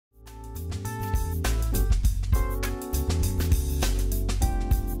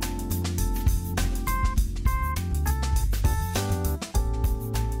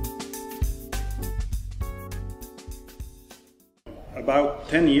about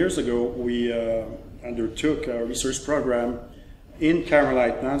 10 years ago, we undertook a research program in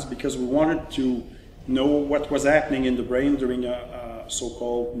Carmelite nuns because we wanted to know what was happening in the brain during a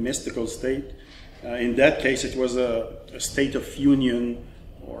so-called mystical state. In that case, it was a state of union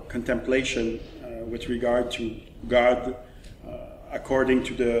or contemplation with regard to God, according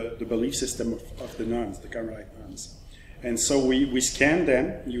to the belief system of the nuns, the Carmelite nuns. And so we scanned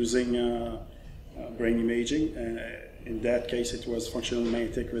them using brain imaging. In that case, it was functional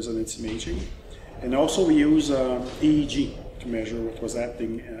magnetic resonance imaging. And also we use EEG to measure what was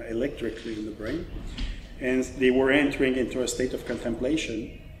happening electrically in the brain. And they were entering into a state of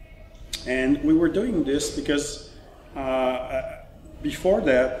contemplation. And we were doing this because before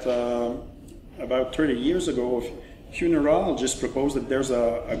that, about 30 years ago, a few neurologists proposed that there's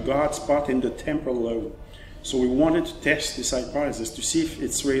a God spot in the temporal lobe. So we wanted to test this hypothesis to see if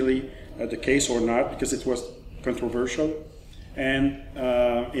it's really the case or not, because it was controversial. And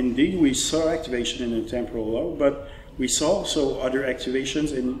indeed, we saw activation in the temporal lobe, but we saw also other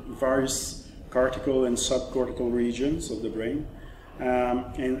activations in various cortical and subcortical regions of the brain.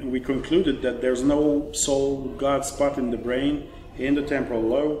 And we concluded that there's no sole God spot in the brain in the temporal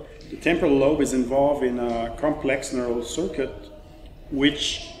lobe. The temporal lobe is involved in a complex neural circuit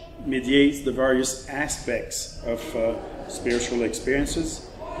which mediates the various aspects of spiritual experiences.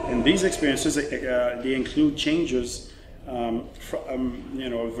 And these experiences, they include changes from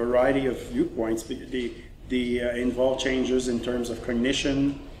a variety of viewpoints. They involve changes in terms of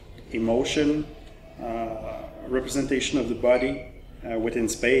cognition, emotion, representation of the body within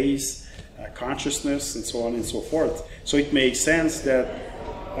space, consciousness, and so on and so forth. So it makes sense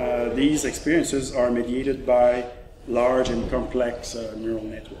that these experiences are mediated by large and complex neural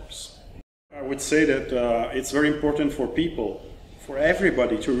networks. I would say that it's very important for people, for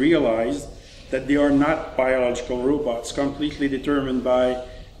everybody, to realize that they are not biological robots completely determined by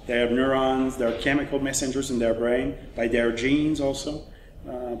their neurons, their chemical messengers in their brain, by their genes also,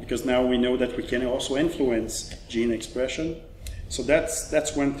 because now we know that we can also influence gene expression. So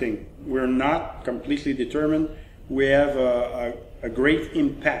that's one thing. We're not completely determined. We have a great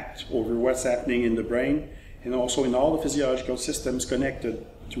impact over what's happening in the brain and also in all the physiological systems connected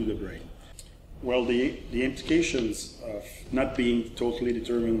to the brain. Well, the implications of not being totally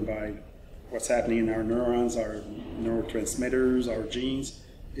determined by what's happening in our neurons, our neurotransmitters, our genes,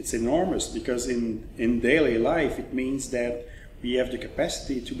 it's enormous, because in daily life it means that we have the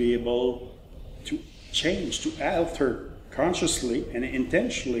capacity to be able to change, to alter consciously and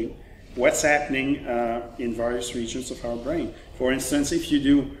intentionally what's happening in various regions of our brain. For instance, if you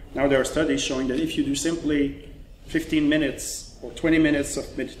do, now there are studies showing that if you do simply 15 minutes or 20 minutes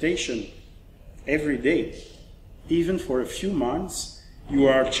of meditation every day, even for a few months, you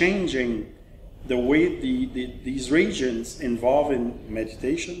are changing the way these regions involved in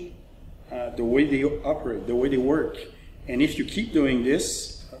meditation, the way they operate, the way they work. And if you keep doing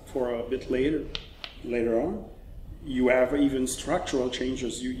this for a bit later on, you have even structural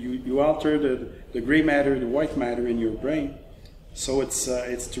changes. You alter the gray matter, the white matter in your brain. So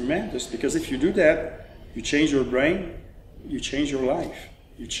it's tremendous, because if you do that, you change your brain, you change your life.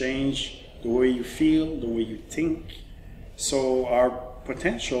 You change the way you feel, the way you think. So our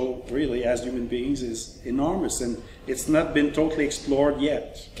potential, really, as human beings is enormous, and it's not been totally explored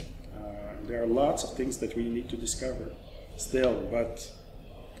yet. There are lots of things that we need to discover still, but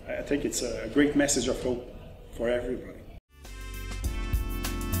I think it's a great message of hope for everybody.